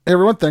Hey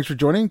everyone, thanks for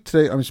joining.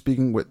 Today I'm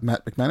speaking with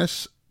Matt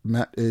McManus.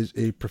 Matt is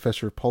a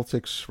professor of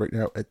politics right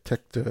now at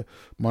Tech de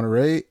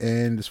Monterey,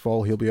 and this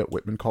fall he'll be at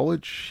Whitman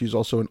College. He's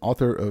also an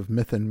author of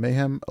Myth and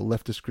Mayhem, a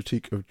leftist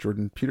critique of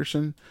Jordan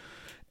Peterson.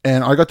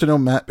 And I got to know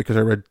Matt because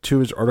I read two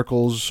of his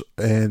articles,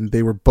 and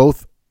they were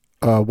both,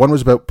 one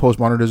was about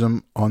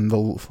postmodernism on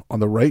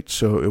the right,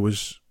 so it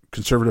was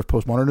conservative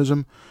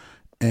postmodernism,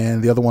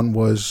 and the other one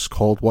was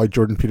called Why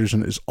Jordan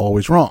Peterson is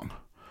Always Wrong.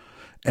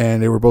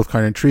 And they were both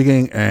kind of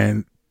intriguing,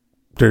 and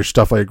there's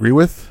stuff I agree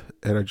with,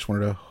 and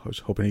I was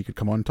hoping he could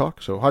come on and talk.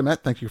 So, hi,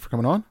 Matt. Thank you for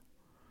coming on.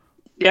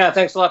 Yeah,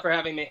 thanks a lot for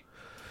having me.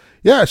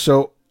 Yeah,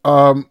 so,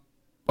 like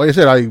I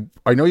said,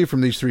 I know you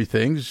from these three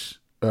things.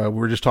 We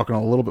were just talking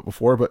a little bit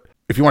before, but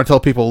if you want to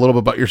tell people a little bit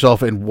about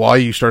yourself and why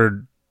you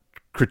started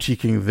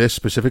critiquing this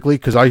specifically,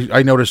 because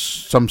I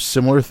noticed some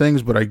similar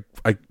things, but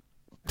I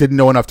didn't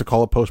know enough to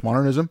call it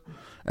postmodernism,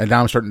 and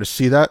now I'm starting to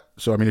see that.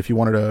 So, I mean, if you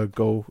wanted to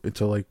go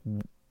into, like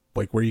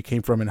where you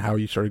came from and how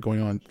you started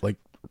going on, like,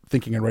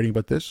 thinking and writing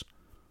about this?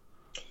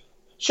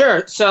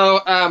 Sure.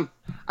 So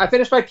I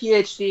finished my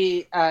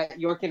PhD at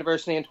York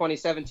University in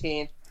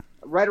 2017,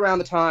 right around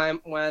the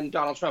time when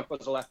Donald Trump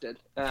was elected.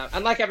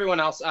 And like everyone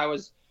else, I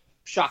was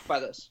shocked by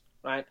this,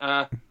 right?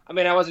 I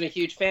mean, I wasn't a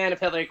huge fan of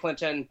Hillary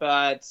Clinton,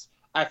 but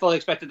I fully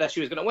expected that she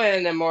was going to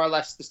win, and more or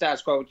less the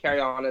status quo would carry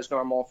on as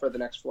normal for the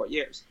next 4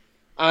 years.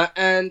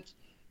 And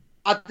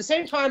at the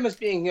same time as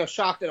being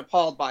shocked and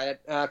appalled by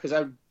it, because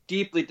I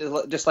deeply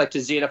disliked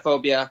his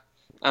xenophobia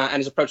and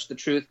his approach to the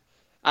truth.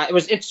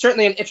 It's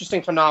certainly an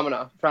interesting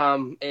phenomena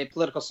from a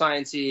political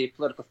sciencey,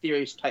 political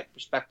theories type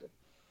perspective.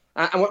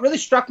 And what really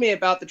struck me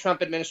about the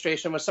Trump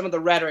administration was some of the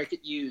rhetoric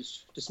it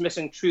used,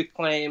 dismissing truth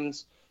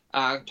claims,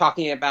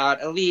 talking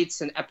about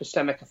elites and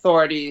epistemic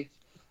authority.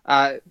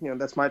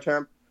 That's my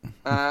term.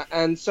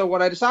 And so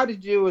what I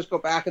decided to do was go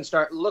back and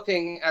start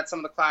looking at some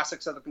of the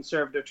classics of the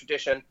conservative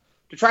tradition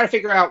to try to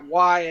figure out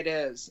why it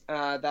is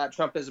that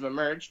Trumpism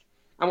emerged.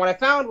 And what I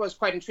found was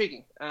quite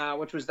intriguing,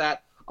 which was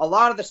that a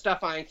lot of the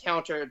stuff I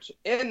encountered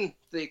in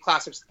the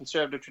classics of the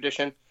conservative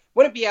tradition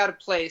wouldn't be out of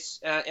place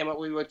in what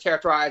we would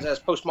characterize as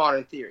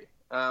postmodern theory,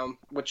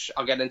 which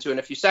I'll get into in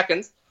a few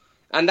seconds.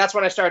 And that's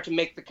when I started to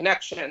make the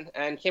connection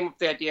and came up with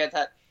the idea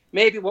that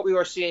maybe what we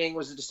were seeing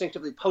was a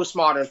distinctively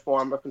postmodern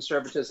form of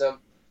conservatism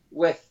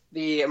with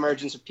the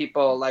emergence of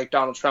people like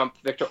Donald Trump,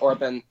 Viktor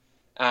Orban,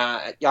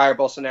 Jair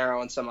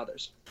Bolsonaro, and some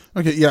others.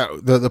 Okay, yeah,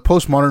 the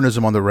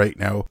postmodernism on the right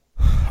now.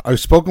 I've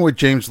spoken with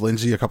James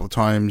Lindsay a couple of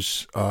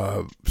times,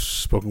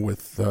 spoken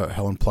with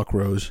Helen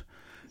Pluckrose,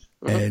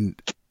 and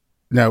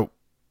now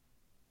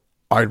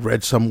I'd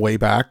read some way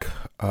back,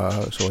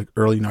 so like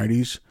early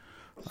 90s.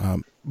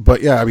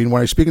 But yeah, I mean, when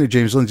I was speaking to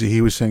James Lindsay,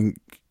 he was saying,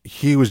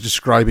 he was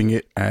describing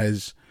it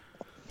as,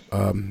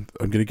 I'm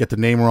going to get the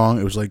name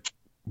wrong, it was like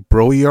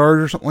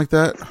Broyard or something like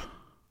that.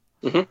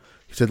 Mm-hmm.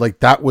 He said like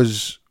that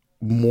was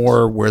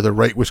more where the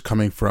right was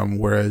coming from,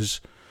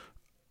 whereas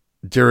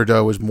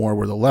Derrida was more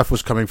where the left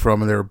was coming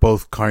from, and they were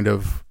both kind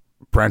of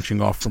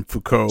branching off from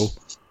Foucault.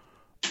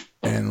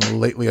 And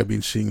lately I've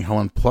been seeing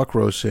Helen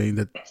Pluckrose saying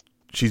that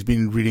she's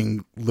been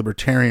reading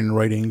libertarian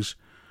writings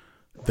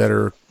that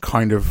are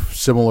kind of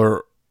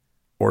similar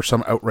or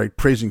some outright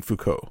praising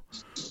Foucault.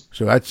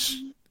 So that's,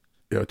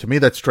 to me,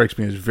 that strikes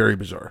me as very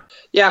bizarre.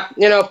 Yeah,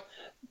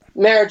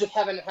 marriage of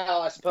heaven and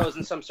hell, I suppose,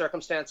 in some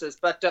circumstances.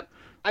 But,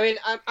 I mean,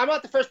 I'm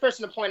not the first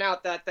person to point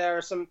out that there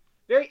are some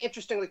very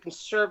interestingly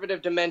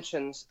conservative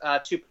dimensions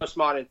to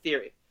postmodern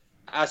theory.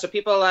 So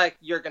people like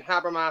Jürgen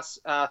Habermas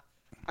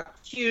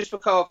accused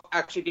Foucault of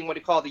actually being what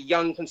he called the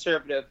young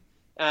conservative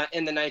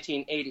in the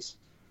 1980s.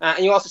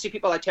 And you also see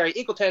people like Terry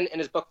Eagleton in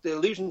his book, The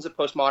Illusions of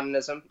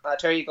Postmodernism.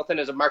 Terry Eagleton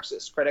is a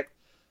Marxist critic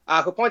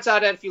who points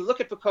out that if you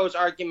look at Foucault's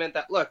argument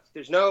that, look,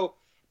 there's no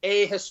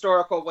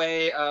ahistorical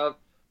way of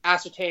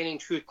ascertaining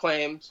truth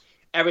claims.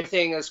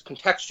 Everything is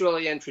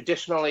contextually and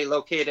traditionally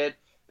located,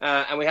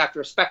 and we have to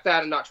respect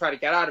that and not try to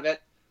get out of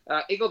it.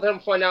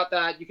 Eagleton pointed out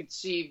that you could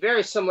see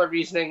very similar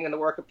reasoning in the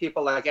work of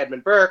people like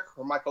Edmund Burke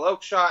or Michael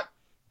Oakeshott.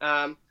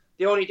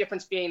 The only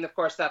difference being, of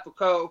course, that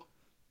Foucault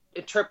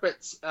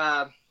interprets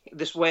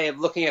this way of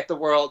looking at the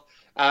world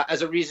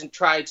as a reason to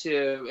try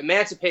to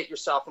emancipate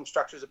yourself from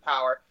structures of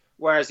power,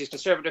 whereas these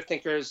conservative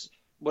thinkers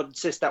would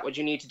insist that what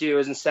you need to do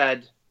is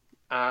instead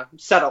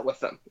settle with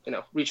them,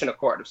 reach an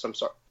accord of some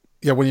sort.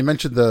 Yeah, when you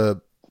mentioned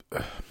the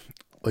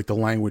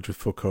language with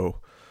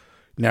Foucault,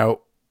 now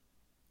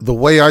the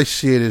way I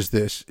see it is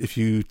this: if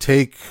you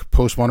take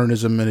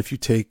postmodernism and if you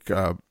take,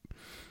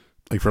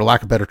 for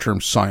lack of a better term,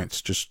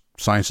 science, just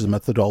science as a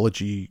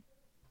methodology,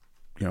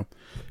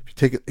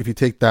 if you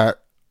take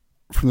that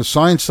from the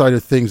science side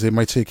of things, they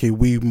might say, okay,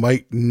 we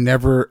might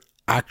never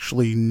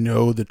actually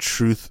know the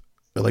truth,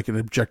 like an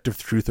objective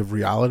truth of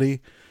reality,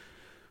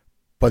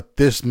 but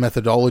this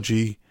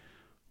methodology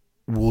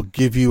will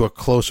give you a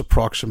close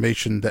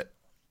approximation that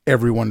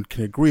everyone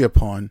can agree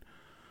upon.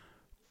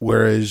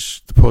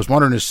 Whereas the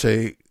postmodernists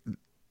say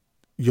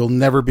you'll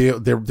never be able,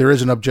 there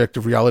is an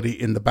objective reality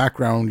in the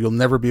background. You'll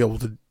never be able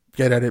to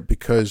get at it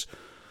because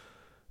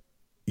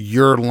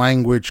your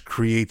language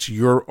creates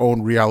your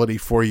own reality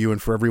for you,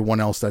 and for everyone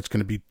else that's going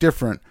to be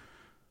different.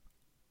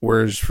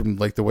 Whereas from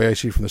like the way I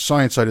see it from the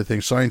science side of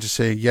things, scientists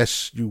say,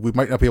 yes, we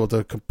might not be able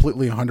to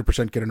completely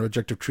 100% get an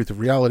objective truth of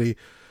reality,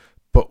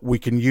 but we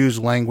can use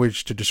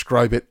language to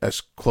describe it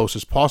as close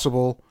as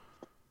possible.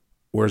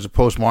 Whereas the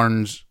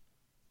postmoderns,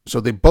 so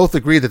they both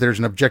agree that there's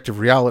an objective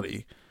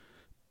reality.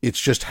 It's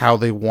just how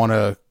they want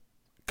to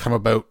come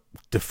about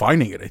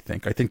defining it, I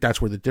think. I think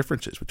that's where the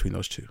difference is between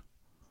those two.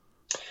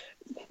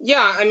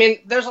 Yeah, I mean,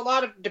 there's a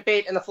lot of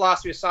debate in the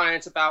philosophy of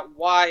science about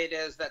why it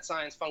is that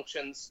science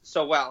functions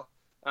so well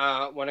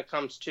when it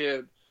comes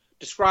to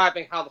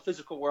describing how the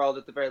physical world,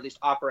 at the very least,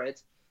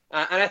 operates.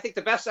 And I think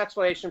the best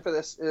explanation for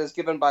this is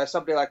given by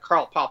somebody like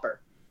Karl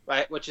Popper,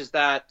 right? Which is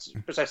that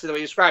precisely the way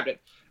you described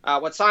it.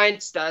 What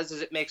science does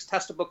is it makes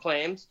testable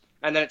claims,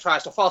 and then it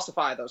tries to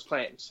falsify those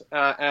claims.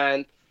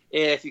 And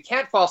if you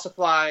can't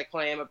falsify a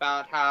claim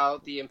about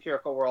how the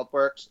empirical world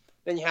works,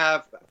 then you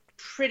have a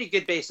pretty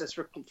good basis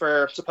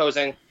for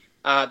supposing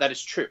that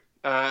it's true,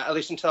 at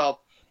least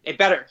until a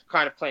better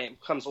kind of claim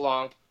comes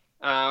along,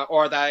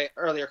 or that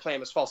earlier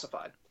claim is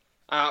falsified.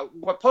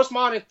 What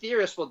postmodern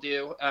theorists will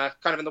do,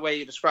 kind of in the way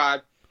you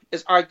described,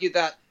 is argue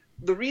that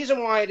the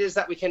reason why it is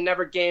that we can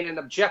never gain an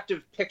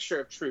objective picture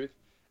of truth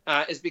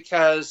is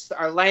because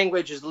our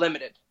language is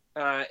limited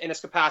in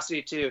its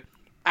capacity to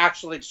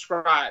actually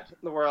describe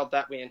the world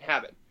that we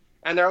inhabit.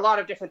 And there are a lot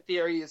of different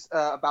theories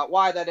about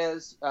why that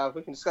is.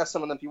 We can discuss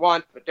some of them if you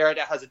want, but Derrida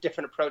has a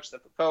different approach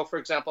than Foucault, for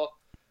example.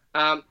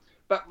 But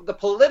the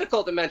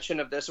political dimension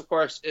of this, of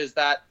course, is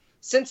that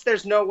since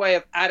there's no way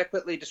of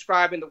adequately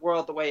describing the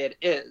world the way it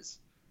is,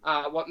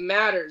 what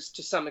matters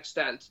to some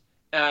extent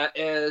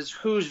is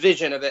whose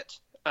vision of it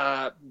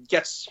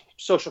gets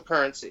social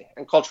currency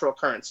and cultural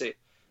currency.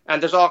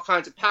 And there's all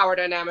kinds of power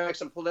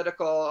dynamics and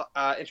political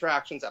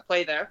interactions at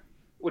play there,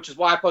 which is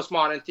why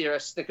postmodern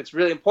theorists think it's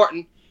really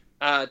important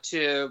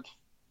to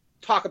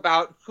talk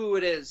about who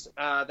it is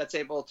that's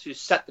able to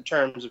set the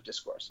terms of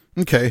discourse.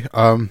 Okay.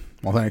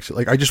 Well, thanks.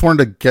 Like, I just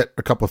wanted to get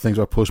a couple of things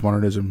about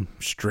postmodernism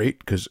straight,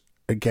 because,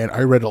 again,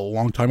 I read it a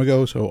long time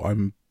ago, so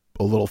I'm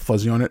a little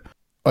fuzzy on it.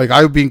 Like,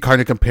 I've been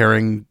kind of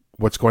comparing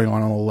what's going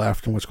on the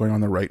left and what's going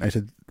on the right, and I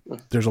said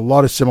there's a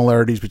lot of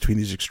similarities between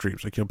these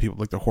extremes, like, you know, people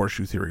like the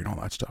horseshoe theory and all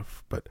that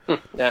stuff. But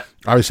yeah.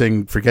 I was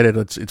saying, forget it.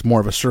 It's more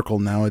of a circle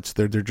now.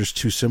 They're just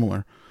too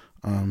similar.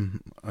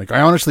 Like, I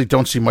honestly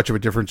don't see much of a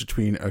difference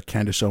between a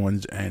Candace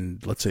Owens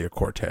and, let's say, a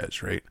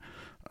Cortez, right?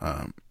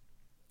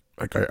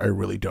 Like, I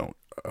really don't.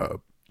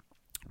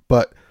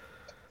 But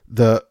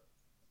the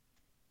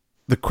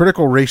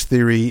critical race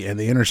theory and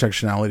the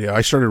intersectionality,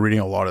 I started reading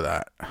a lot of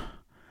that.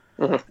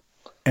 Mm-hmm.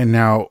 And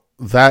now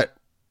that,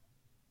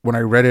 when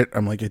I read it,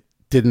 I'm like, it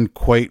didn't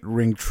quite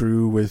ring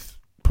true with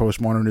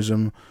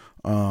postmodernism.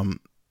 And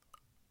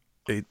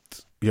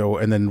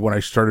then when I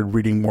started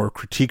reading more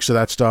critiques of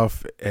that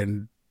stuff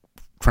and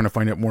trying to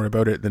find out more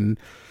about it, then,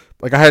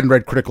 like, I hadn't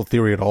read critical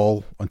theory at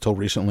all until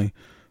recently,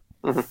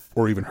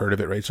 or even heard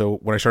of it, right? So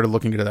when I started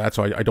looking into that,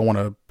 so I don't want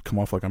to come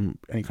off like I'm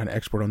any kind of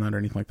expert on that or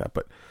anything like that,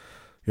 but,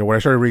 you know, when I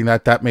started reading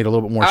that made a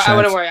little bit more sense. I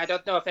wouldn't worry. I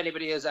don't know if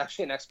anybody is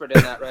actually an expert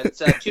in that, right?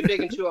 It's too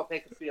big and too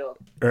opaque a field.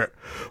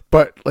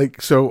 But,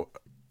 like, so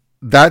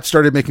that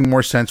started making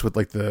more sense with,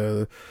 like,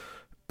 the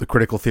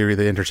critical theory,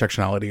 the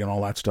intersectionality and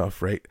all that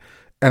stuff, right?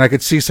 And I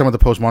could see some of the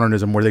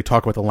postmodernism where they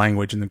talk about the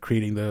language and then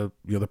creating the,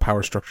 you know, the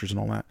power structures and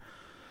all that.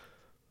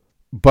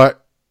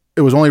 But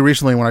it was only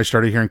recently when I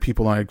started hearing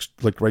people, and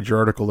I like read your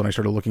article, and I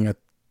started looking at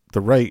the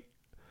right,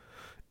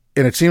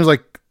 and it seems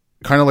like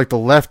kind of like the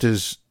left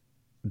is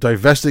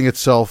divesting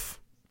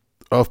itself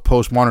of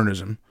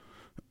postmodernism,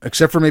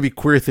 except for maybe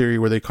queer theory,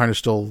 where they kind of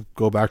still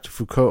go back to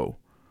Foucault.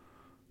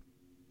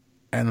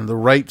 And the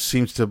right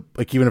seems to,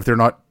 like, even if they're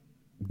not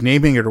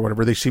naming it or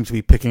whatever, they seem to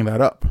be picking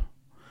that up.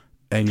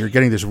 And you're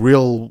getting this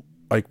real,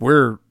 like,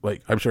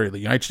 I'm sorry, the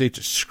United States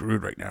is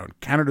screwed right now, and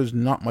Canada's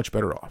not much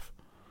better off.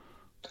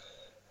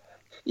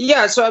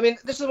 Yeah, so, I mean,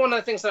 this is one of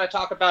the things that I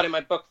talk about in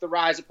my book, The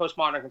Rise of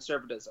Postmodern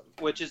Conservatism,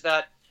 which is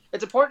that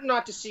it's important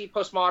not to see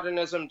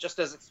postmodernism just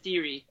as a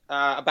theory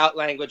about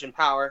language and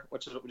power,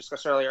 which is what we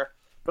discussed earlier,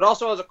 but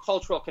also as a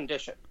cultural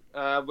condition,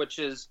 which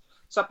is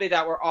something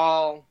that we're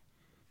all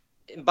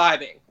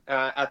imbibing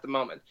at the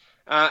moment.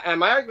 And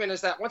my argument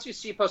is that once you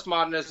see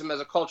postmodernism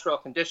as a cultural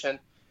condition,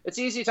 it's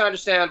easy to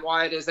understand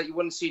why it is that you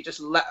wouldn't see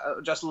just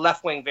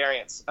left-wing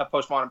variants of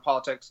postmodern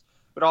politics,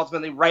 but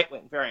ultimately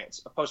right-wing variants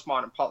of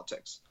postmodern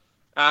politics.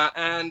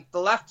 And the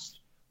left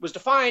was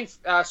defined,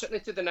 certainly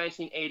through the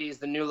 1980s,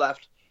 the new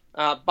left,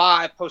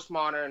 by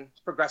postmodern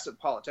progressive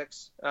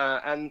politics.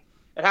 And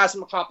it has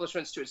some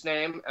accomplishments to its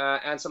name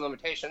and some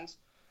limitations.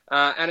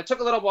 And it took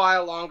a little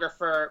while longer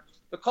for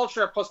the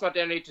culture of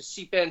postmodernity to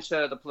seep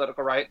into the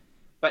political right,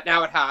 but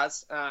now it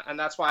has. And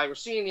that's why we're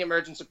seeing the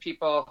emergence of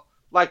people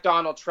like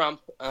Donald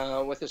Trump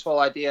with this whole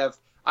idea of,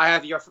 I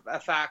have your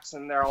facts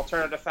and they're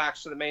alternative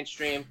facts to the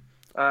mainstream.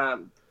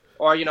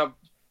 Or, you know,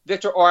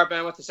 Viktor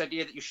Orban with this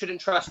idea that you shouldn't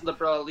trust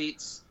liberal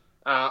elites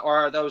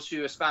or those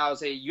who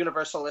espouse a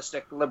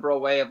universalistic liberal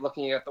way of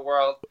looking at the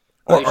world.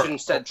 You shouldn't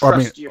instead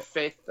trust your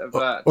faith of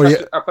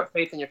or put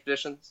faith in your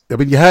traditions. I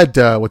mean, you had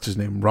what's his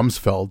name,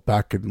 Rumsfeld,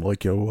 back in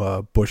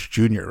Bush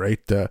Jr.,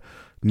 right?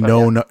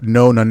 Known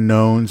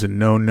unknowns and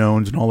known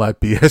knowns and all that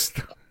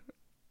BS.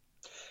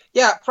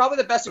 Yeah, probably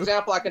the best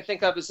example I can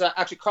think of is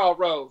actually Karl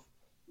Rove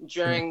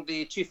during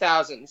the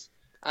 2000s.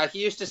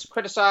 He used to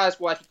criticize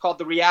what he called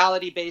the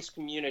reality-based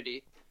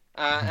community.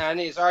 And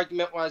his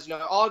argument was,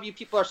 all of you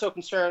people are so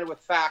concerned with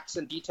facts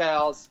and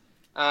details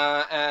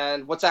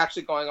and what's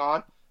actually going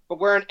on. But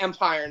we're an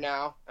empire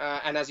now.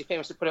 And as he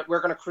famously put it, we're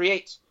going to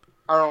create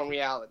our own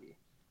reality.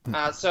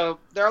 So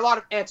there are a lot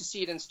of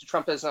antecedents to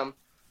Trumpism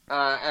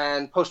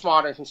and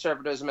postmodern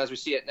conservatism as we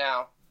see it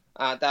now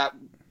that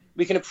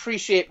we can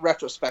appreciate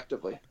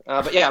retrospectively.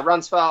 But yeah,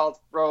 Rumsfeld,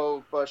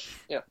 Rove, Bush,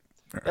 there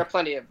are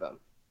plenty of them.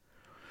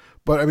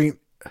 But I mean,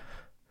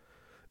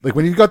 like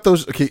when you got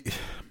those, okay,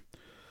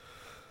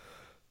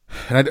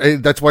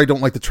 and that's why I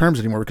don't like the terms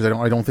anymore, because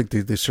I don't think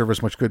they serve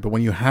us much good. But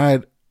when you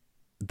had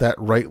that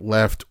right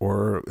left,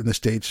 or in the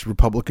States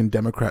Republican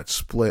Democrat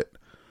split,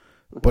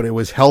 but it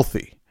was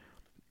healthy,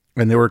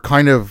 and they were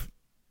kind of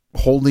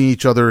holding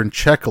each other in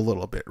check a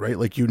little bit, right?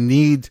 Like you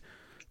need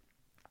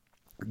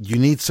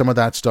some of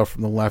that stuff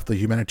from the left, the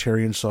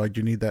humanitarian side.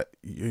 You need that,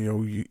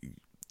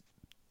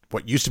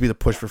 what used to be the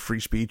push for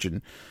free speech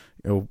and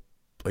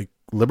like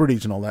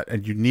liberties and all that,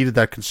 and you needed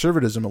that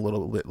conservatism a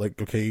little bit.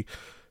 Like, okay,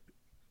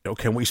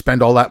 can we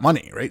spend all that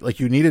money, right?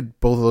 Like you needed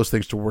both of those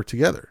things to work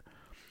together.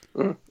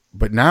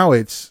 But now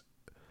it's,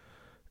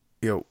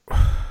 like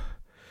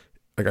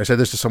I said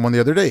this to someone the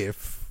other day,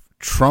 if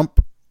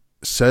Trump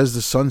says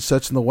the sun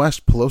sets in the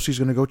west, Pelosi's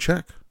going to go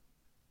check.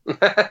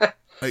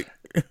 It's like,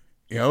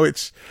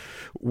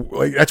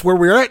 that's where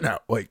we're at now.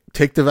 Like,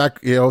 take the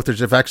if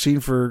there's a vaccine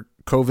for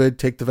COVID,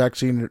 take the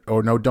vaccine,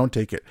 or no, don't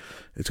take it.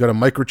 It's got a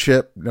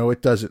microchip. No,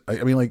 it doesn't.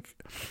 I mean, like,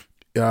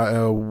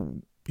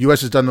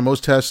 U.S. has done the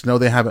most tests. No,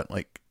 they haven't.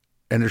 Like,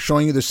 and they're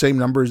showing you the same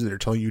numbers. They're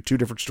telling you two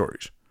different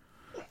stories.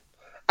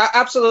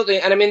 Absolutely.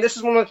 And I mean, this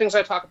is one of the things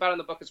I talk about in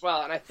the book as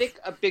well. And I think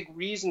a big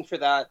reason for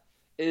that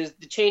is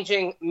the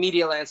changing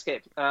media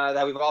landscape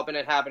that we've all been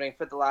inhabiting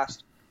for the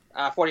last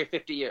 40 or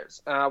 50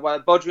 years.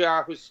 What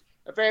Baudrillard, who's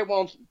a very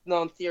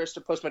well-known theorist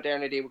of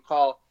postmodernity, would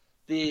call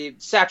the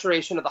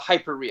saturation of the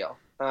hyperreal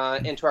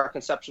into our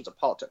conceptions of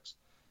politics.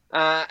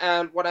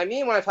 And what I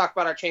mean when I talk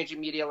about our changing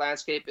media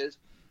landscape is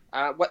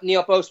what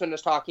Neil Postman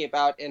is talking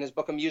about in his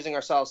book Amusing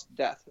Ourselves to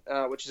Death,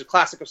 which is a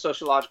classic of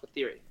sociological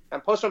theory.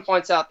 And Postman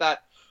points out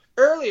that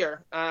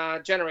earlier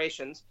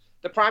generations,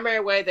 the primary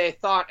way they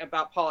thought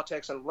about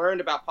politics and learned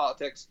about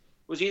politics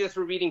was either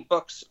through reading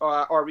books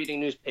or reading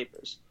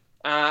newspapers.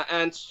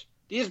 And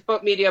these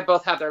book media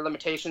both have their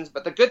limitations,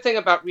 but the good thing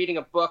about reading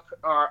a book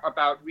or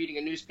about reading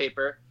a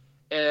newspaper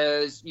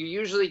is you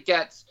usually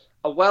get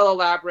a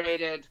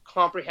well-elaborated,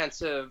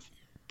 comprehensive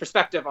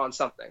perspective on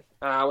something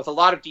with a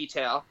lot of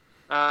detail.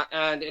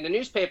 And in a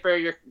newspaper,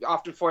 you're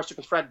often forced to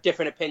confront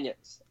different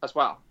opinions as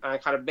well and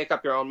kind of make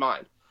up your own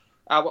mind.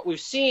 What we've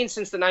seen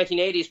since the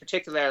 1980s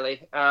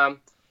particularly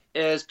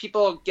is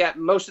people get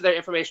most of their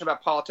information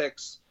about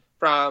politics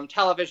from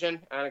television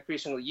and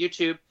increasingly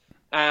YouTube.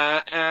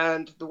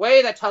 And the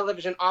way that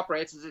television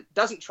operates is it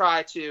doesn't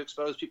try to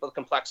expose people to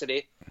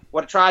complexity.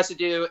 What it tries to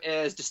do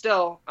is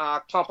distill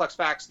complex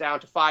facts down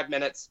to 5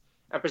 minutes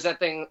and present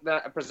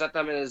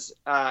them in as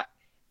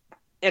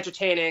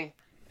entertaining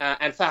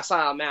and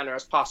facile manner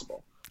as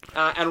possible.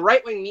 And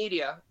right-wing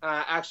media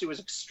actually was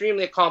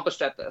extremely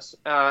accomplished at this.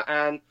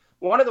 And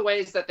one of the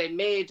ways that they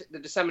made the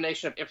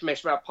dissemination of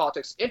information about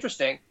politics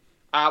interesting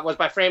was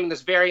by framing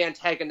this very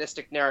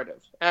antagonistic narrative.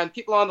 And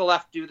people on the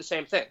left do the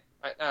same thing.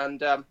 Right?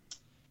 And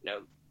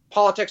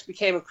politics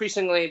became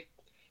increasingly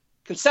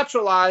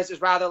conceptualized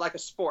as rather like a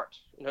sport.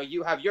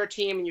 You have your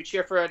team and you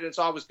cheer for it and it's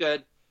always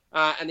good,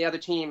 and the other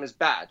team is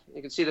bad.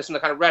 You can see this in the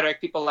kind of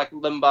rhetoric people like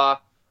Limbaugh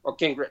or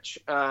Gingrich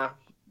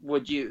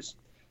would use.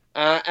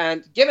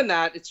 And given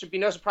that, it should be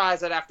no surprise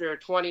that after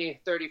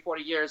 20, 30,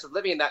 40 years of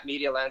living in that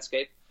media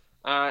landscape,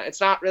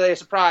 it's not really a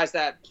surprise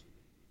that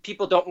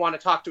people don't want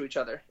to talk to each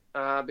other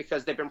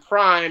because they've been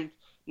primed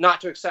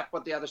not to accept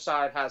what the other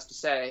side has to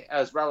say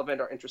as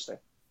relevant or interesting.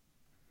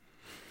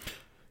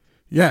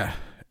 Yeah.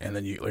 And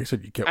then like I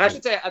said, you get. And I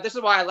should say, this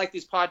is why I like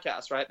these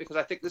podcasts, right? Because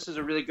I think this is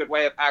a really good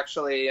way of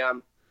actually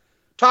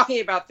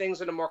talking about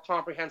things in a more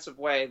comprehensive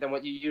way than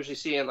what you usually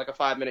see in like a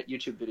 5-minute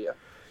YouTube video.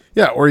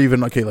 Yeah. Or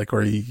even,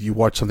 or you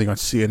watch something on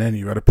CNN,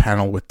 you got a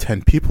panel with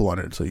 10 people on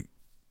it. It's like,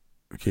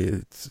 okay,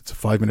 it's a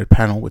 5-minute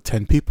panel with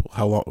 10 people.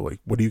 How long,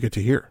 what do you get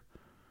to hear?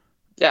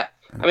 Yeah.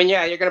 I mean,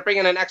 you're going to bring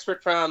in an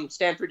expert from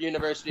Stanford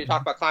University to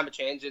talk about climate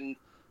change, and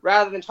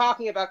rather than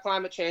talking about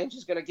climate change,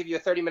 he's going to give you a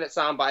 30-minute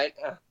soundbite,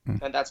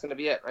 and that's going to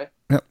be it, right?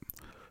 Yep.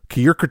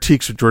 Okay, your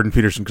critiques of Jordan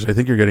Peterson, because I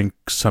think you're getting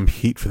some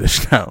heat for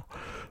this now.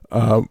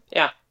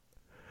 Yeah.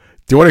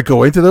 Do you want to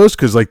go into those?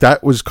 Because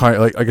that was kind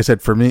of, like I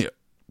said, for me,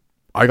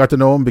 I got to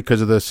know him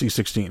because of the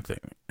C-16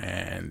 thing,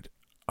 and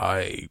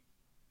I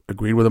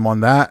agreed with him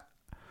on that.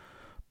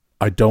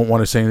 I don't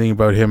want to say anything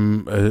about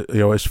him,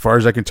 as far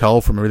as I can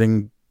tell from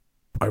everything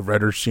I've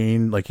read or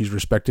seen, like he's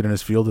respected in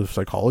his field of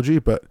psychology,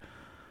 but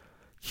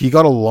he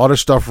got a lot of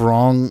stuff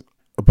wrong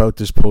about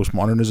this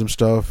postmodernism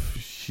stuff.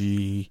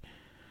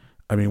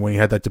 When he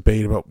had that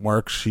debate about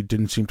Marx, he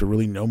didn't seem to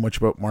really know much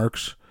about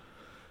Marx.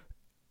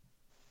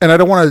 And I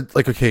don't want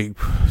to,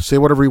 say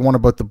whatever you want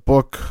about the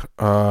book.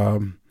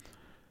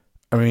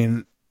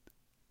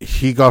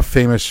 He got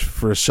famous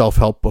for a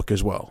self-help book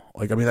as well.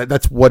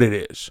 That's what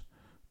it is.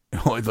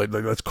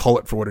 Let's call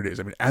it for what it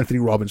is. Anthony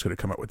Robbins could have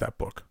come out with that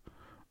book.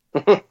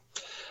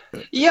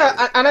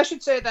 Yeah, and I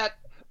should say that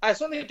I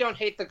certainly don't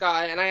hate the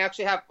guy, and I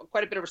actually have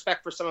quite a bit of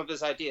respect for some of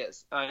his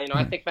ideas.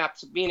 I think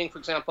Maps of Meaning, for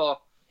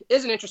example,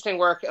 is an interesting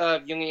work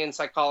of Jungian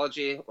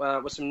psychology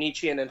with some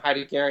Nietzschean and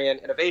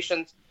Heideggerian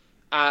innovations.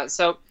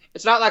 So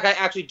it's not like I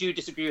actually do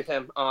disagree with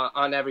him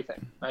on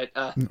everything, right?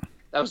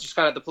 That was just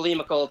kind of the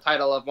polemical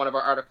title of one of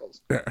our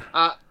articles.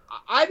 Yeah.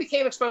 I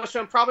became exposed to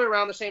him probably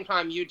around the same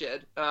time you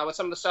did, with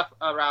some of the stuff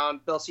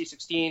around Bill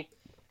C-16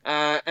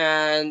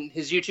 and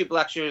his YouTube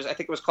lectures. I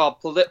think it was called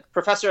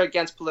Professor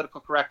Against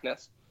Political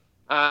Correctness.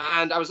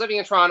 And I was living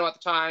in Toronto at the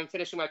time,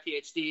 finishing my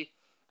PhD.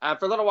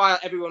 For a little while,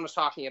 everyone was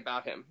talking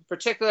about him,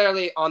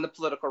 particularly on the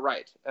political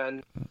right.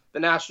 And the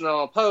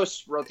National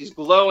Post wrote these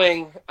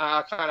glowing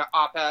kind of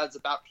op-eds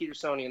about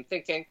Petersonian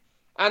thinking.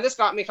 And this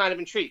got me kind of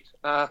intrigued,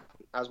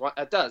 as what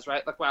it does,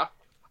 right?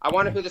 I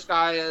wonder who this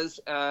guy is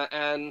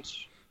and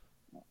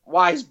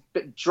why he's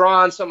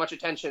drawn so much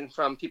attention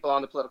from people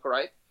on the political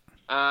right.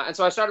 And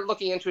so I started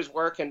looking into his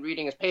work and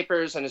reading his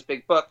papers and his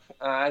big book.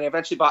 And I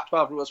eventually bought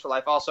 12 Rules for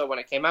Life also when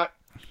it came out.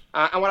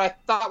 And what I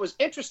thought was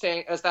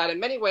interesting is that in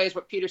many ways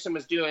what Peterson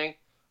was doing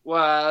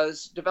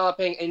was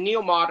developing a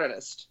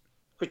neo-modernist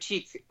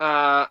critique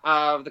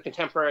of the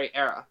contemporary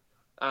era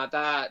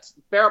that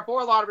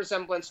bore a lot of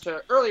resemblance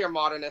to earlier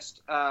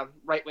modernist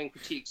right-wing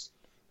critiques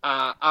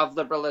of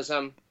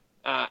liberalism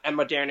and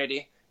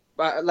modernity,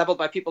 leveled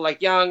by people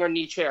like Jung or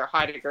Nietzsche or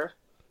Heidegger.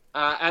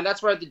 And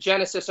that's where the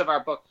genesis of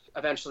our book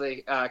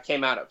eventually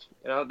came out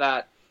of,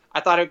 that I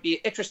thought it would be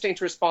interesting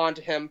to respond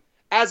to him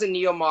as a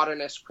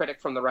neo-modernist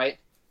critic from the right,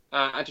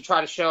 and to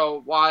try to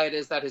show why it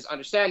is that his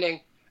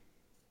understanding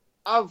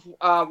of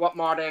what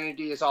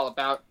modernity is all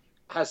about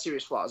has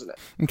serious flaws in it.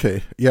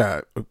 Okay,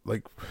 yeah.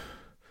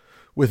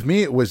 With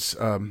me, it was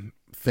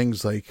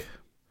things like,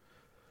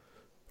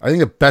 I think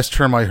the best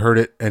term I heard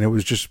it, and it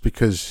was just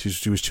because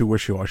he was too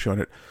wishy-washy on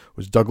it,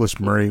 was Douglas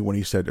Murray when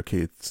he said, okay,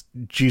 it's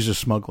Jesus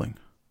smuggling.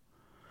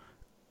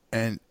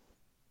 And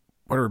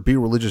whatever, be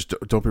religious,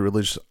 don't be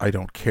religious, I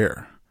don't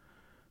care.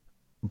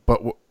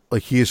 But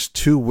he is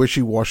too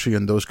wishy-washy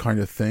on those kind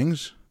of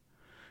things,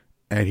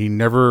 and he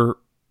never,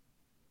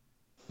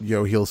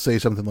 he'll say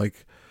something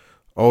like,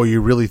 oh,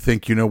 you really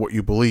think you know what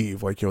you believe?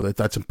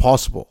 That's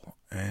impossible.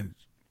 And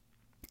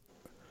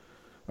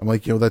I'm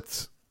like,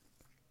 it's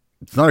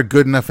not a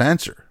good enough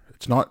answer.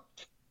 It's not,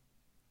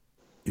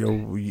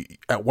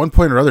 at one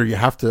point or other, you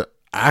have to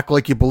act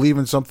like you believe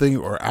in something,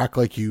 or act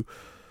like you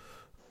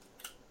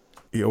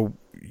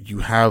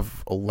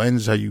have a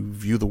lens how you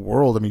view the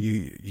world.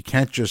 You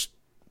can't just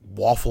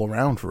waffle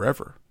around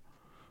forever.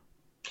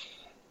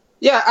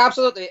 Yeah,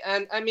 absolutely.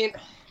 And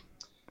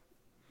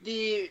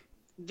the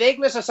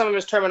vagueness of some of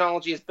his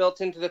terminology is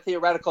built into the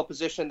theoretical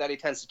position that he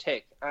tends to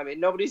take.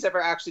 Nobody's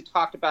ever actually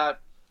talked about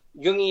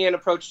Jungian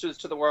approaches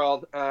to the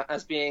world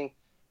as being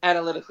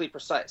analytically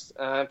precise.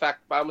 In fact,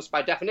 almost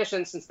by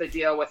definition, since they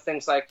deal with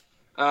things like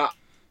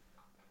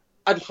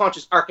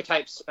unconscious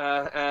archetypes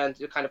and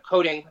kind of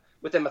coding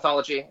within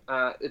mythology,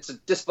 it's a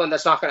discipline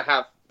that's not going to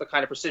have the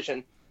kind of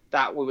precision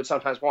that we would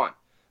sometimes want.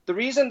 The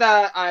reason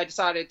that I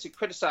decided to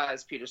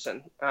criticize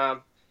Peterson,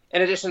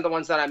 in addition to the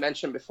ones that I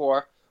mentioned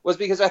before, was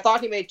because I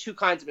thought he made two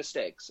kinds of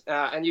mistakes,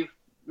 and you've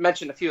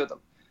mentioned a few of them.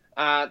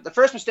 The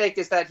first mistake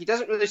is that he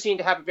doesn't really seem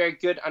to have a very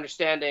good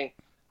understanding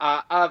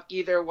of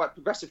either what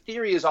progressive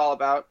theory is all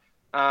about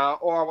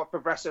or what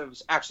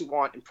progressives actually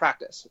want in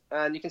practice.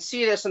 And you can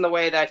see this in the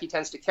way that he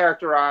tends to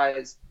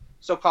characterize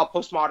so-called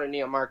postmodern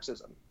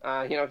neo-Marxism.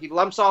 He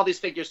lumps all these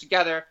figures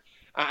together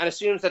and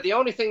assumes that the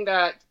only thing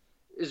that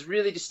is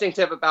really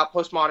distinctive about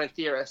postmodern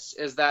theorists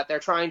is that they're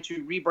trying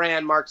to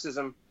rebrand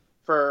Marxism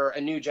for a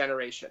new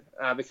generation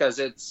because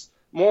its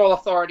moral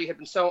authority had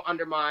been so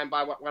undermined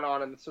by what went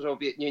on in the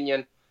Soviet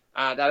Union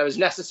that it was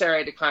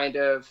necessary to kind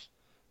of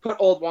put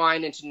old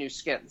wine into new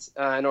skins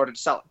in order to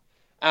sell it.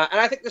 And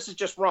I think this is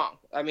just wrong.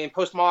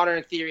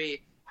 Postmodern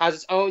theory has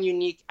its own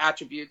unique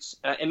attributes.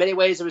 In many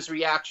ways, it was a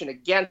reaction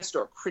against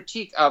or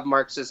critique of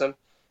Marxism.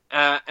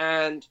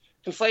 And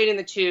conflating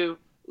the two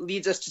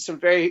leads us to some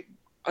very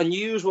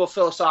unusual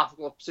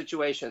philosophical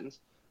situations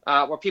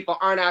where people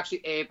aren't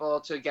actually able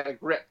to get a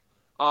grip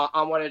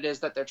on what it is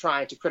that they're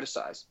trying to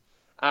criticize.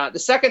 The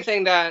second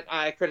thing that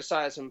I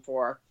criticize him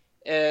for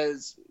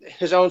is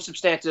his own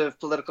substantive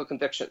political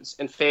convictions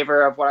in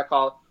favor of what I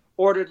call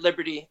ordered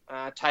liberty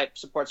type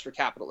supports for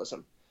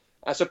capitalism.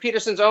 So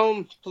Peterson's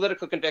own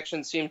political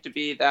convictions seem to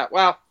be that,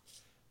 well,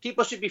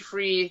 people should be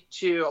free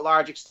to a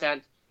large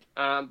extent,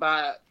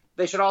 but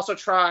they should also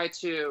try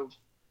to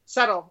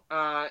settle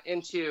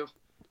into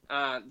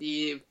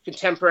the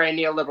contemporary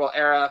neoliberal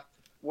era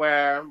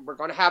where we're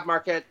going to have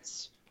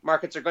markets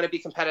are going to be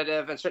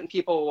competitive, and certain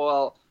people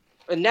will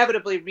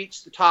inevitably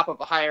reach the top of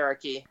a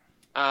hierarchy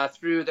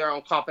through their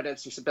own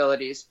competence and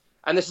abilities.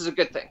 And this is a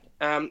good thing.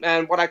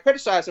 And what I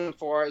criticize them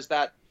for is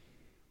that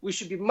we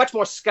should be much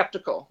more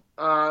skeptical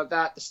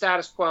that the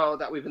status quo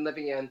that we've been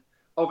living in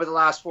over the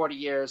last 40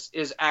 years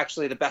is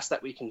actually the best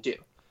that we can do.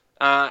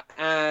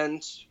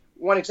 And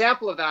one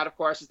example of that, of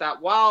course, is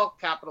that while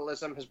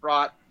capitalism has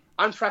brought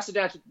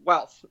unprecedented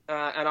wealth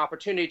and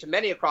opportunity to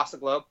many across the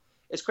globe,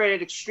 it's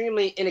created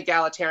extremely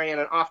inegalitarian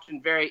and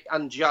often very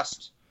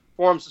unjust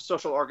forms of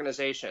social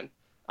organization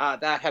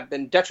that have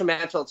been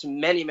detrimental to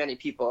many, many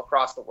people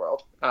across the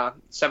world.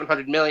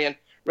 700 million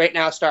right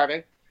now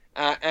starving.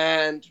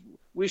 And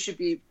we should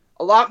be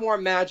a lot more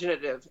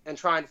imaginative and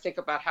trying to think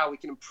about how we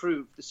can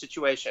improve the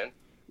situation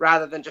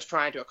rather than just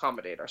trying to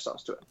accommodate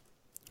ourselves to it.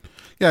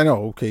 Yeah,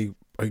 no, okay,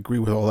 I agree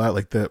with all that.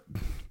 Like that,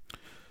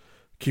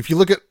 if you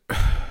look at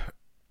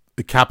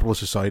the capitalist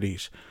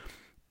societies,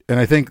 and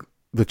I think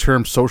the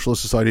term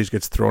socialist societies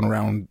gets thrown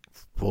around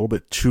a little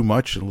bit too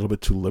much and a little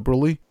bit too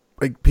liberally.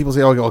 Like people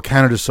say, "Oh,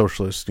 Canada's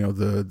socialist." You know,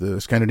 the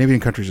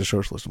Scandinavian countries are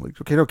socialist. I'm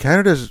like, okay, no,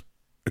 Canada's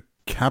a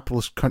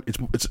capitalist country.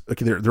 It's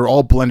okay. They're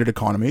all blended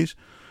economies.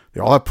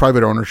 They all have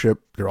private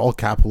ownership. They're all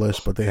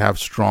capitalist, but they have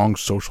strong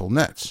social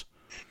nets.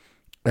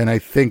 And I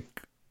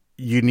think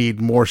you need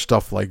more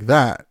stuff like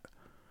that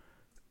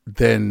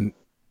than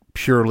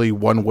purely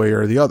one way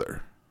or the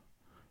other.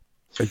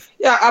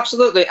 Yeah,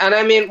 absolutely. And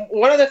I mean,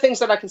 one of the things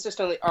that I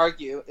consistently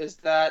argue is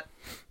that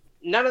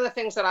none of the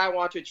things that I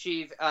want to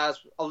achieve as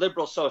a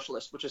liberal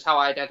socialist, which is how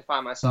I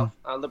identify myself,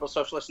 a liberal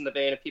socialist in the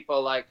vein of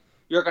people like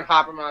Jürgen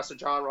Habermas or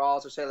John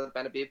Rawls or Salah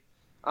Benhabib,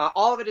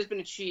 all of it has been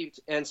achieved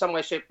in some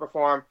way, shape, or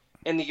form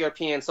in the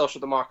European social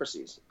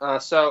democracies.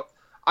 So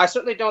I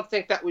certainly don't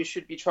think that we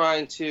should be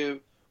trying to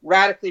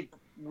radically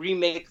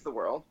remake the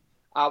world.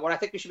 What I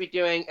think we should be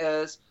doing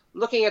is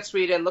looking at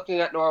Sweden, looking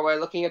at Norway,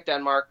 looking at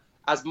Denmark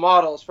as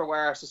models for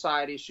where our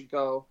society should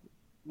go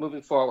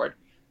moving forward.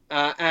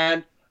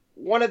 And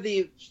one of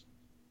the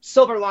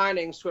silver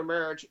linings to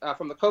emerge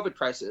from the COVID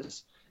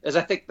crisis is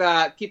I think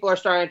that people are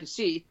starting to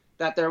see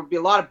that there will be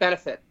a lot of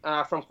benefit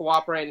from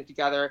cooperating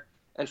together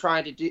and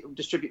trying to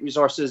distribute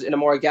resources in a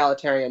more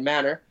egalitarian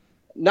manner,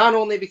 not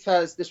only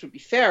because this would be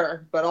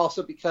fairer, but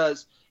also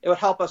because it would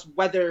help us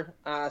weather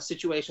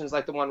situations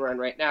like the one we're in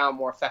right now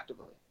more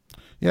effectively.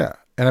 Yeah.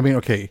 And I mean,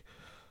 okay,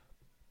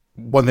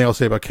 one thing I'll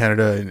say about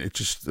Canada, and it's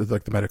just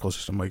like the medical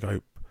system, like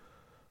I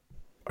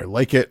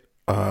like it.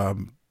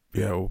 You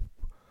know,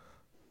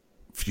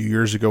 a few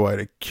years ago, I had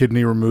a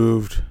kidney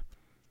removed.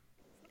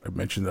 I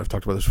mentioned that I've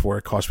talked about this before.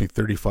 It cost me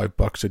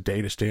 $35 a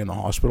day to stay in the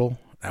hospital.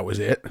 That was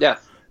it. Yeah.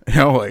 You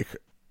know, like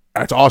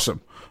that's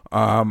awesome.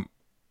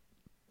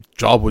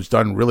 Job was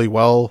done really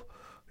well.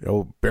 You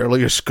know,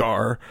 barely a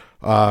scar.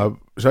 So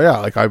yeah,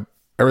 like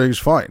everything's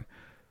fine.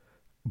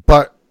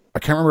 But I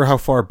can't remember how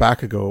far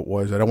back ago it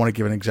was. I don't want to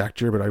give an exact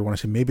year, but I want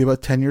to say maybe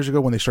about 10 years ago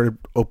when they started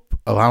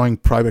allowing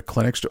private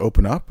clinics to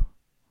open up.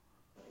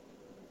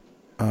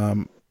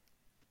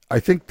 I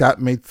think that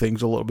made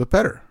things a little bit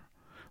better.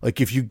 Like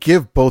if you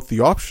give both the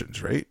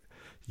options, right,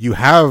 you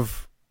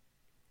have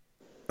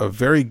a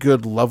very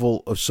good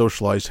level of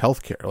socialized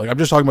healthcare. Like I'm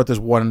just talking about this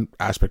one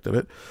aspect of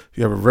it.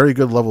 You have a very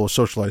good level of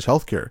socialized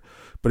healthcare,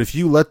 but if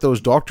you let those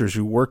doctors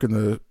who work in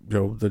the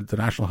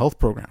National Health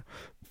Program,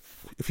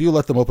 if you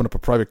let them open up a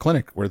private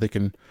clinic where they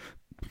can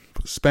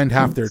spend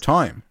half their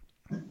time,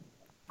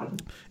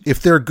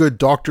 if they're good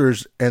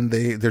doctors and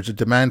there's a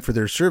demand for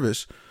their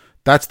service,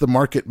 that's the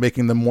market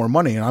making them more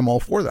money, and I'm all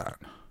for that.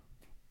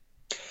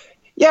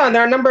 Yeah, and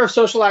there are a number of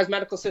socialized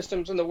medical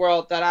systems in the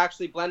world that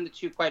actually blend the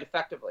two quite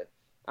effectively.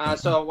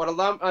 So what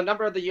a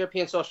number of the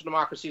European social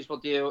democracies will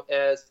do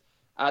is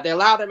they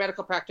allow their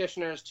medical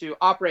practitioners to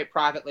operate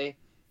privately,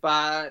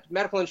 but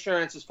medical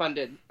insurance is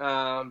funded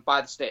by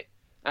the state.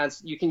 And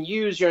you can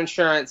use your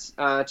insurance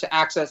to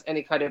access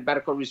any kind of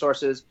medical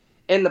resources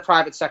in the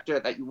private sector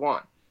that you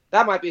want.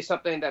 That might be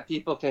something that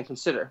people can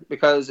consider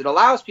because it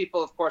allows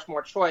people, of course,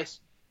 more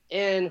choice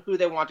in who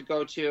they want to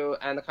go to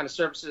and the kind of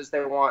services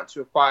they want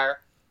to acquire,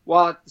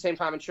 while at the same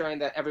time ensuring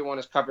that everyone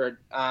is covered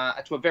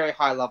to a very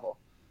high level.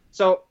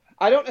 So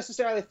I don't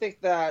necessarily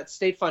think that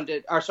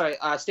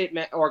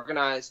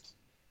state-organized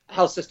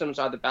health systems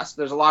are the best.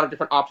 There's a lot of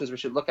different options we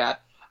should look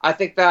at. I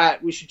think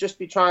that we should just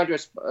be we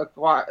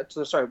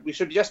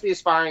should just be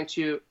aspiring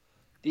to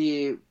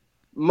the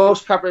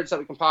most coverage that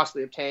we can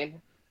possibly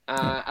obtain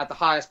at the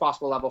highest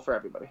possible level for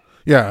everybody.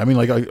 Yeah, I mean,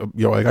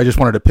 I just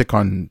wanted to pick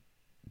on,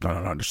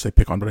 not just say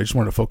pick on, but I just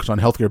wanted to focus on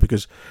healthcare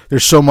because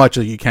there's so much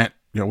that you can't,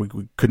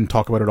 we couldn't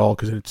talk about it all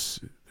because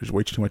there's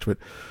way too much of it.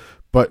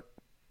 But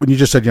when you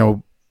just said,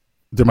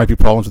 there might be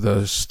problems with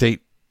the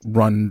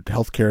state-run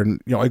healthcare,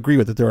 and I agree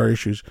with it. There are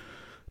issues,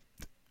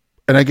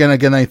 and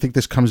again, I think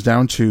this comes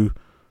down to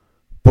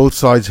both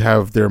sides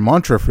have their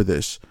mantra for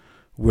this,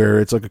 where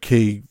it's like,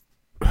 okay,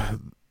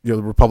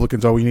 the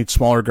Republicans, we need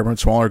smaller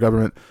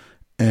government,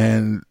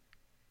 and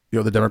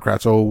the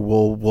Democrats,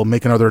 we'll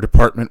make another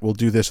department, we'll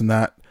do this and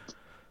that.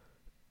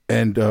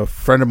 And a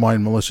friend of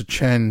mine, Melissa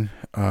Chen,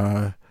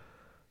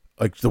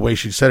 like the way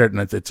she said it,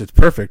 and it's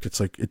perfect. It's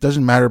like, it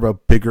doesn't matter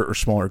about bigger or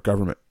smaller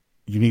government.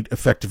 you need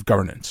effective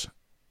governance.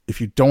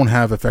 If you don't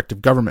have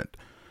effective government,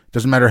 it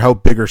doesn't matter how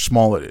big or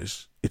small it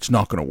is, it's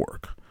not going to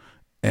work.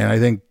 And I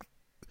think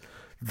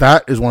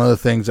that is one of the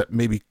things that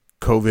maybe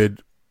COVID,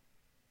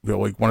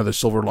 like one of the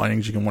silver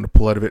linings you can want to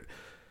pull out of it,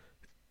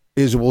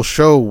 is it will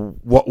show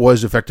what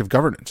was effective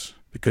governance,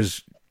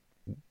 because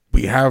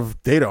we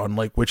have data on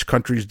like which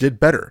countries did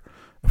better.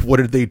 What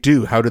did they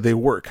do? How did they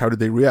work? How did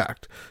they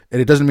react?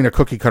 And it doesn't mean a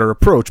cookie cutter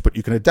approach, but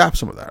you can adapt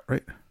some of that,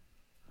 right?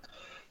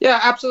 Yeah,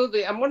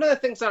 absolutely. And one of the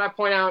things that I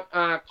point out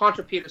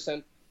contra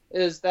Peterson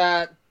is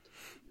that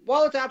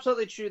while it's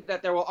absolutely true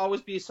that there will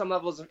always be some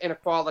levels of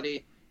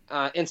inequality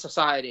in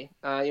society,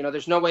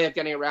 there's no way of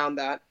getting around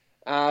that.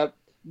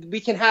 We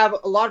can have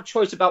a lot of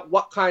choice about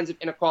what kinds of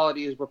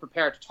inequalities we're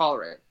prepared to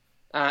tolerate.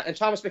 And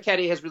Thomas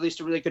Piketty has released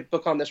a really good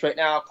book on this right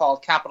now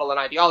called Capital and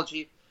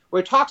Ideology,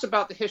 where he talks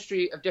about the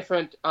history of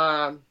different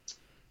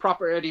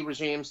property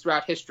regimes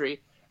throughout history.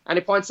 And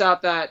he points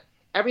out that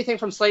everything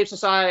from slave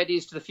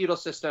societies to the feudal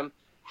system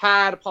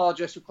had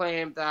apologists who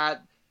claimed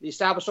that the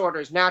established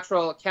order is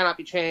natural, it cannot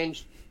be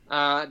changed,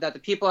 that the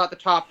people at the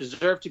top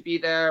deserve to be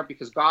there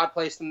because God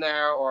placed them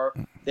there, or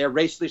they're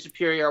racially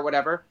superior or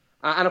whatever.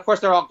 And of course,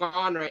 they're all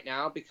gone right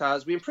now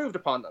because we improved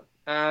upon them.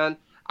 And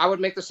I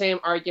would make the same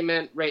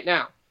argument right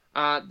now,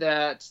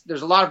 that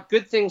there's a lot of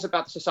good things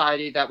about the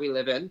society that we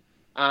live in.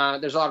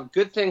 There's a lot of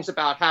good things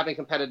about having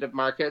competitive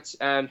markets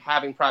and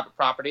having private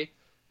property,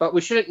 but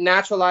we shouldn't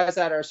naturalize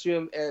that or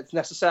assume it's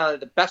necessarily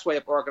the best way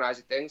of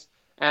organizing things.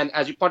 And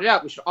as you pointed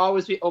out, we should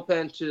always be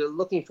open to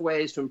looking for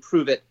ways to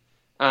improve it,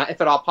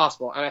 if at all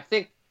possible. And I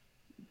think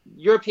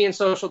European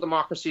social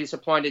democracies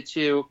have pointed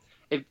to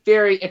a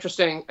very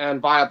interesting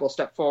and viable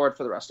step forward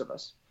for the rest of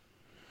us.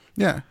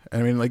 Yeah, I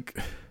mean, like,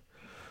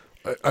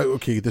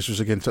 okay, this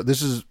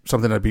is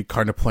something I'd be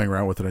kind of playing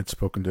around with, and I've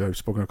spoken to a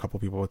couple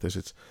of people about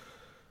this.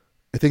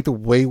 I think the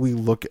way we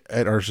look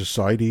at our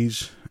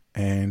societies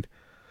and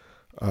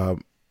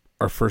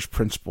our first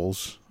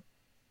principles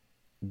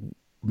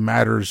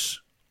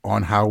matters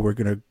on how we're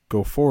going to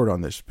go forward on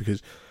this.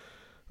 Because,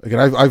 again,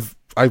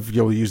 I've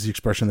used the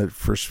expression that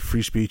first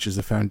free speech is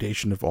the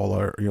foundation of all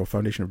our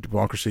foundation of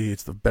democracy.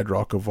 It's the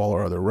bedrock of all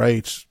our other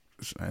rights,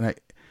 and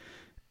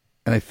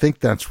I think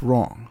that's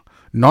wrong.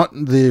 Not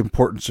the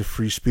importance of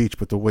free speech,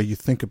 but the way you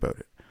think about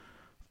it.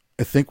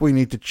 I think we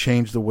need to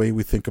change the way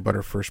we think about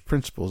our first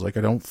principles. Like,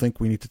 I don't think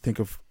we need to think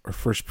of our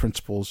first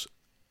principles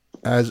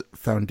as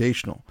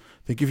foundational.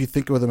 I think if you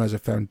think of them as a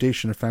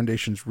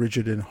foundation's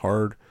rigid and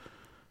hard,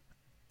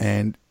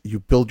 and you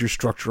build your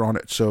structure on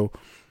it. So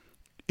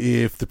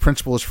if the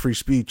principle is free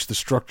speech,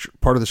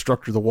 part of the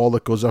structure, the wall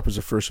that goes up is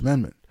the First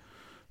Amendment.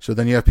 So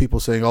then you have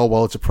people saying, oh,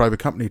 well, it's a private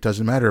company. It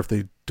doesn't matter if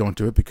they don't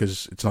do it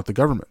because it's not the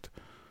government.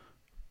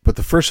 But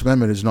the First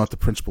Amendment is not the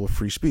principle of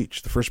free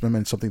speech. The First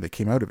Amendment is something that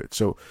came out of it.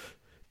 So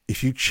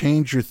if you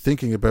change your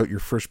thinking about your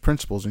first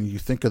principles and you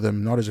think of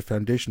them not as a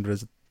foundation, but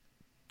as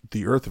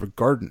the earth of a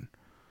garden,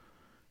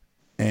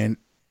 and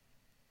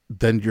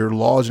then your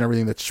laws and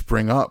everything that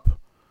spring up,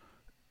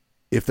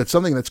 if that's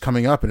something that's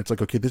coming up and it's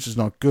like, okay, this is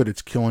not good,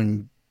 it's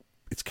killing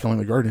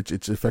the garden,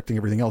 it's affecting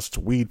everything else, it's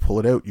a weed, pull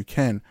it out, you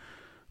can.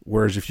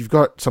 Whereas if you've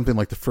got something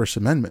like the First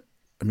Amendment,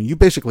 I mean, you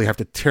basically have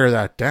to tear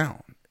that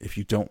down if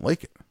you don't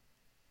like it.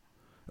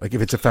 Like,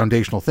 if it's a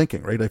foundational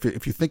thinking, right?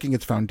 If you're thinking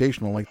it's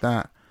foundational like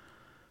that,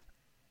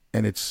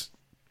 and it's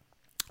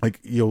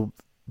like,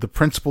 the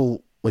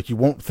principle, like, you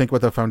won't think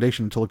about that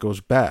foundation until it goes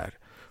bad.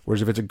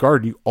 Whereas if it's a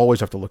garden, you always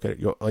have to look at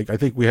it. Like, I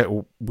think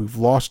we've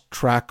lost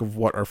track of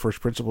what our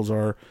first principles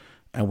are,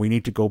 and we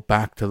need to go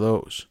back to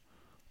those.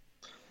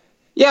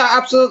 Yeah,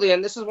 absolutely.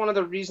 And this is one of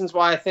the reasons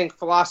why I think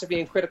philosophy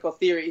and critical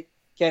theory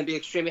can be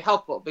extremely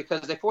helpful,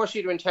 because they force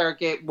you to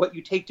interrogate what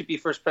you take to be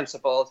first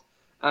principles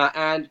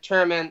and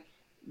determine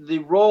the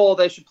role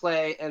they should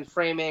play in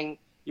framing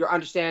your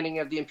understanding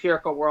of the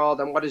empirical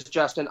world and what is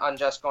just and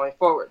unjust going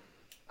forward.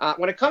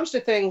 When it comes to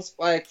things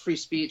like free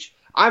speech,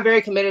 I'm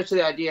very committed to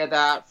the idea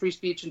that free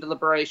speech and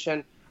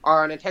deliberation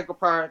are an integral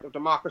part of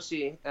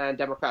democracy and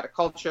democratic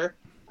culture,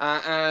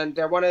 and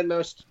they're one of the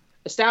most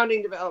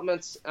astounding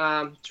developments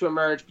to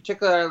emerge,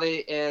 particularly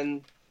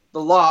in the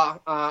law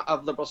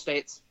of liberal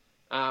states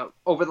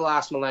over the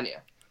last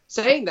millennia.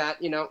 Saying that,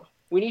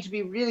 we need to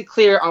be really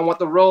clear on what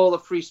the role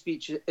of free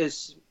speech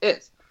is.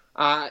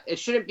 It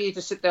shouldn't be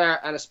to sit there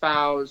and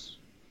espouse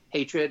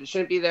hatred. It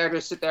shouldn't be there to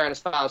sit there and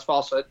espouse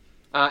falsehood.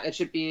 It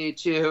should be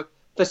to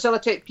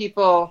facilitate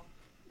people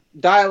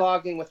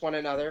dialoguing with one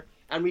another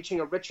and reaching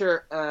a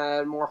richer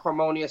and more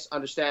harmonious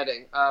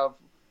understanding of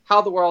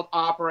how the world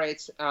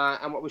operates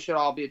and what we should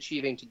all be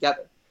achieving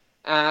together.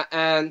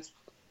 And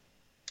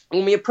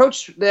when we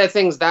approach the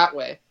things that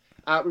way,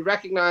 we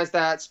recognize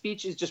that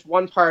speech is just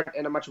one part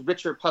in a much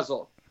richer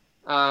puzzle.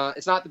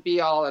 It's not the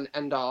be-all and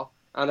end-all.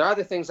 There are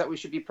other things that we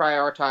should be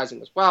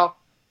prioritizing as well.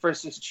 For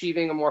instance,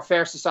 achieving a more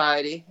fair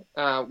society,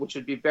 which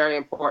would be very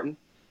important,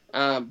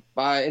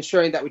 by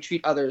ensuring that we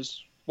treat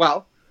others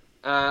well.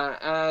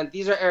 And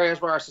these are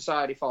areas where our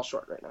society falls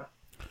short right now.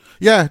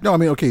 Yeah, no, I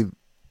mean, okay,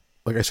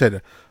 like I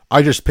said,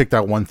 I just picked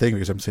out one thing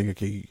because I'm saying,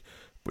 okay,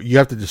 you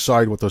have to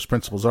decide what those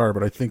principles are,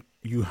 but I think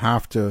you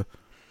have to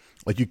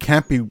Like you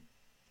can't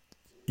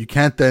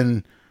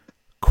then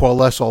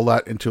coalesce all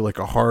that into like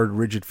a hard,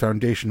 rigid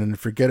foundation and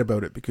forget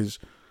about it, because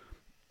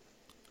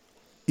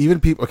even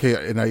people,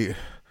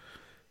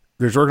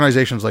 there's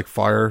organizations like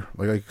FIRE.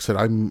 Like I said,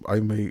 I don't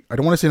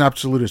want to say an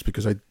absolutist,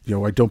 because I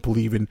don't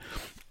believe in,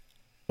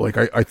 like,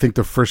 I think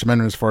the First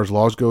Amendment, as far as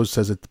laws goes,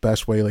 says it the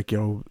best way. Like,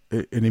 an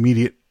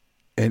immediate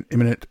and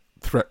imminent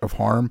threat of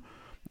harm,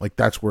 like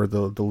that's where the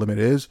limit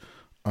is.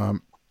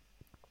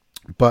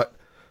 But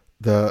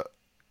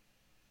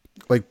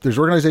there's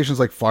organizations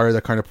like FIRE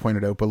that kind of point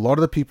it out, but a lot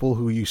of the people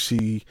who you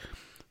see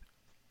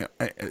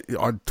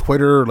on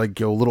Twitter, like,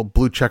 little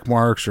blue check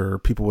marks, or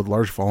people with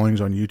large followings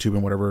on YouTube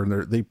and whatever,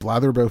 and they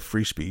blather about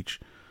free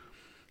speech,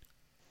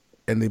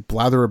 and they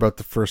blather about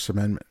the First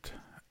Amendment,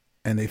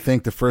 and they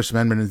think the First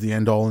Amendment is the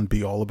end all and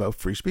be all about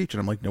free speech. And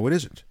I'm like, no, it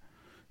isn't.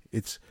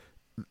 It's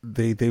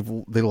they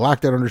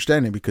lack that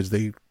understanding, because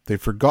they've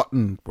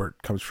forgotten where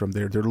it comes from.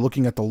 They're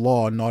looking at the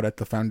law, not at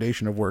the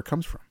foundation of where it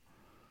comes from.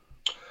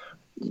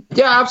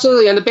 Yeah,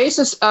 absolutely. And the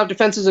basis of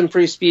defenses in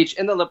free speech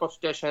in the liberal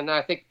tradition, and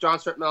I think John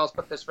Stuart Mill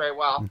put this very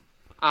well,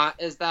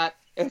 is that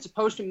it's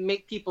supposed to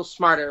make people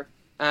smarter,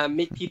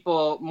 make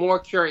people more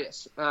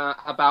curious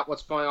about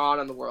what's going on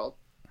in the world.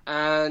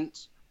 And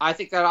I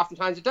think that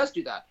oftentimes it does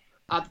do that.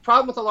 The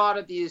problem with a lot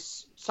of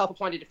these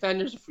self-appointed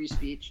defenders of free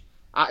speech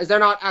is they're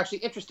not actually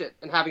interested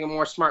in having a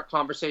more smart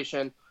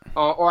conversation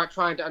or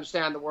trying to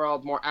understand the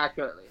world more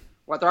accurately.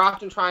 What they're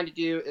often trying to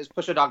do is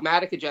push a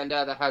dogmatic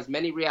agenda that has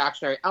many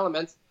reactionary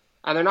elements,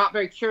 and they're not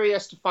very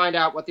curious to find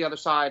out what the other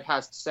side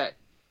has to say.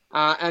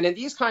 And in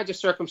these kinds of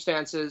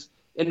circumstances,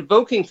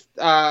 invoking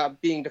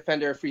being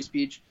defender of free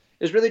speech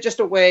is really just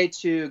a way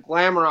to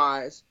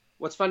glamorize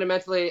what's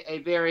fundamentally a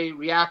very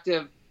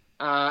reactive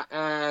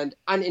and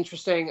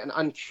uninteresting and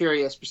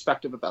uncurious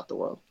perspective about the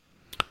world.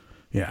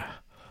 Yeah.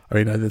 I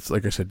mean, it's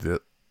like I said,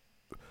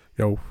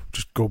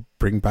 just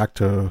bring back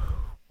to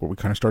what we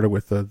kind of started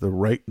with, the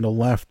right and the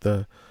left.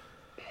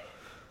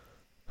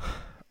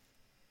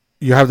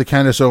 You have the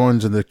Candace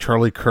Owens and the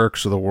Charlie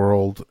Kirks of the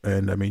world,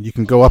 and I mean, you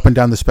can go up and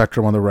down the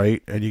spectrum on the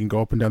right, and you can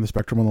go up and down the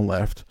spectrum on the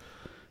left.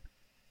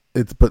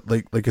 But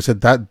like I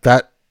said,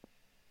 that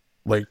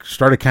like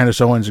start at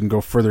Candace Owens and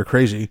go further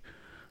crazy.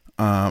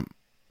 That's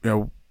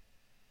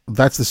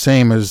the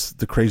same as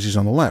the crazies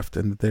on the left,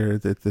 and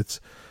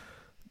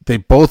they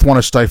both want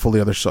to stifle the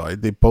other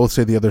side. They both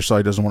say the other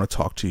side doesn't want to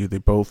talk to you. They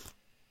both,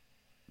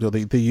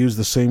 they use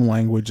the same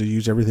language. They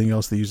use everything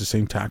else. They use the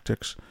same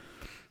tactics.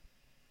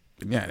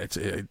 Yeah, it's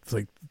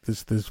like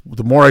this.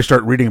 The more I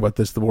start reading about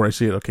this, the more I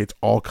see it. Okay, it's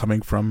all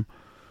coming from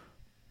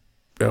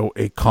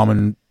a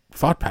common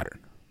thought pattern.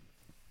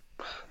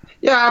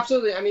 Yeah,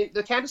 absolutely. I mean,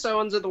 the Candace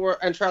Owens of the world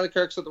and Charlie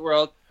Kirks of the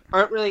world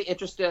aren't really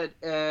interested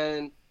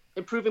in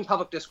improving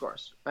public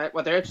discourse, right?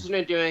 What they're interested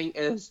in doing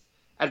is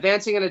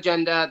advancing an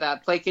agenda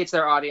that placates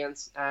their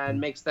audience and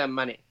makes them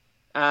money.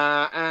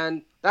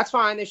 And that's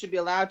fine. They should be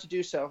allowed to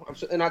do so. I'm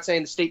certainly not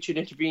saying the state should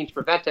intervene to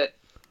prevent it,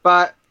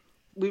 but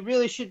we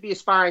really should be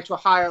aspiring to a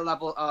higher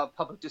level of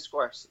public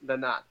discourse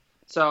than that.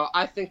 So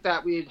I think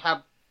that we'd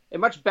have a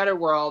much better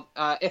world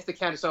if the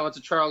Candace Owens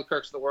and Charlie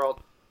Kirks of the world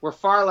were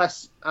far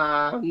less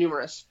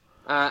numerous,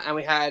 and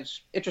we had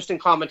interesting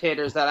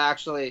commentators that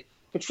actually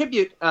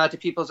contribute to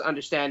people's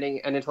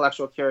understanding and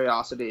intellectual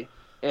curiosity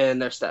in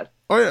their stead.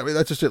 Oh yeah, I mean,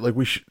 that's just it. Like,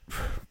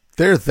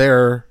 they're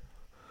there.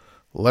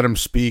 Let them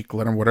speak.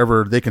 Let them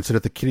whatever. They can sit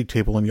at the kiddie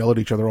table and yell at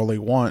each other all they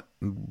want.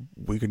 And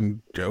we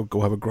can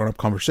go have a grown-up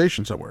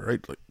conversation somewhere,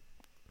 right? Like,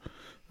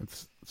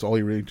 that's all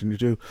you really need to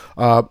do.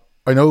 I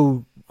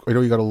know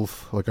you got to,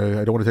 like,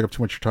 I don't want to take up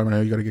too much of your time. I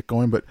know you got to get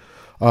going, but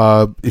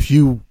if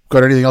you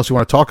got anything else you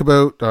want to talk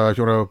about, if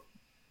you want to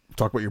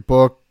talk about your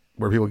book,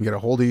 where people can get a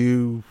hold of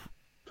you,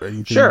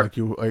 anything, sure.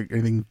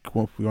 Anything you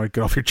want to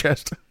get off your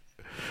chest.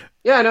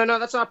 Yeah, no,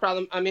 that's not a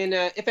problem. I mean,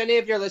 if any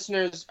of your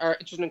listeners are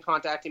interested in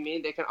contacting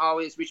me, they can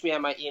always reach me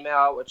on my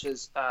email, which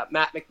is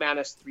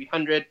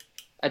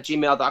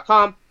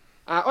mattmcmanus300@gmail.com,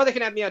 or they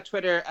can add me on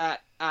Twitter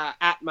at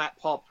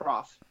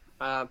 @MattPaulProf.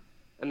 And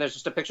there's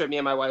just a picture of me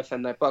and my wife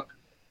and that book.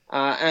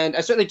 And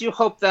I certainly do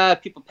hope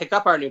that people pick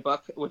up our new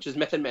book, which is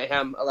Myth and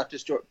Mayhem, A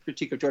Leftist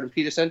Critique of Jordan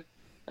Peterson.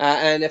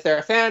 And if they're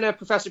a fan of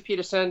Professor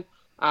Peterson,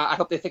 I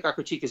hope they think our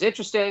critique is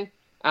interesting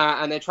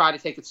and they try to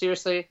take it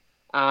seriously.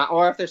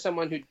 Or if there's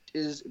someone who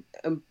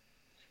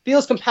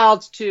feels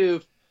compelled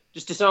to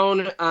just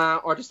disown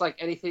or dislike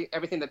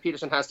everything that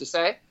Peterson has to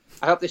say,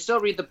 I hope they still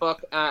read the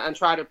book and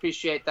try to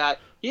appreciate that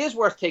he is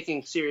worth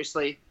taking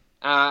seriously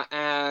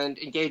and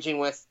engaging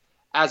with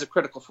as a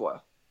critical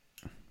foil.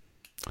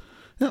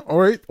 Yeah, all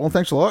right. Well,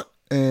 thanks a lot.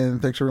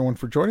 And thanks, everyone,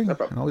 for joining. No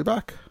problem. And I'll be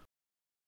back.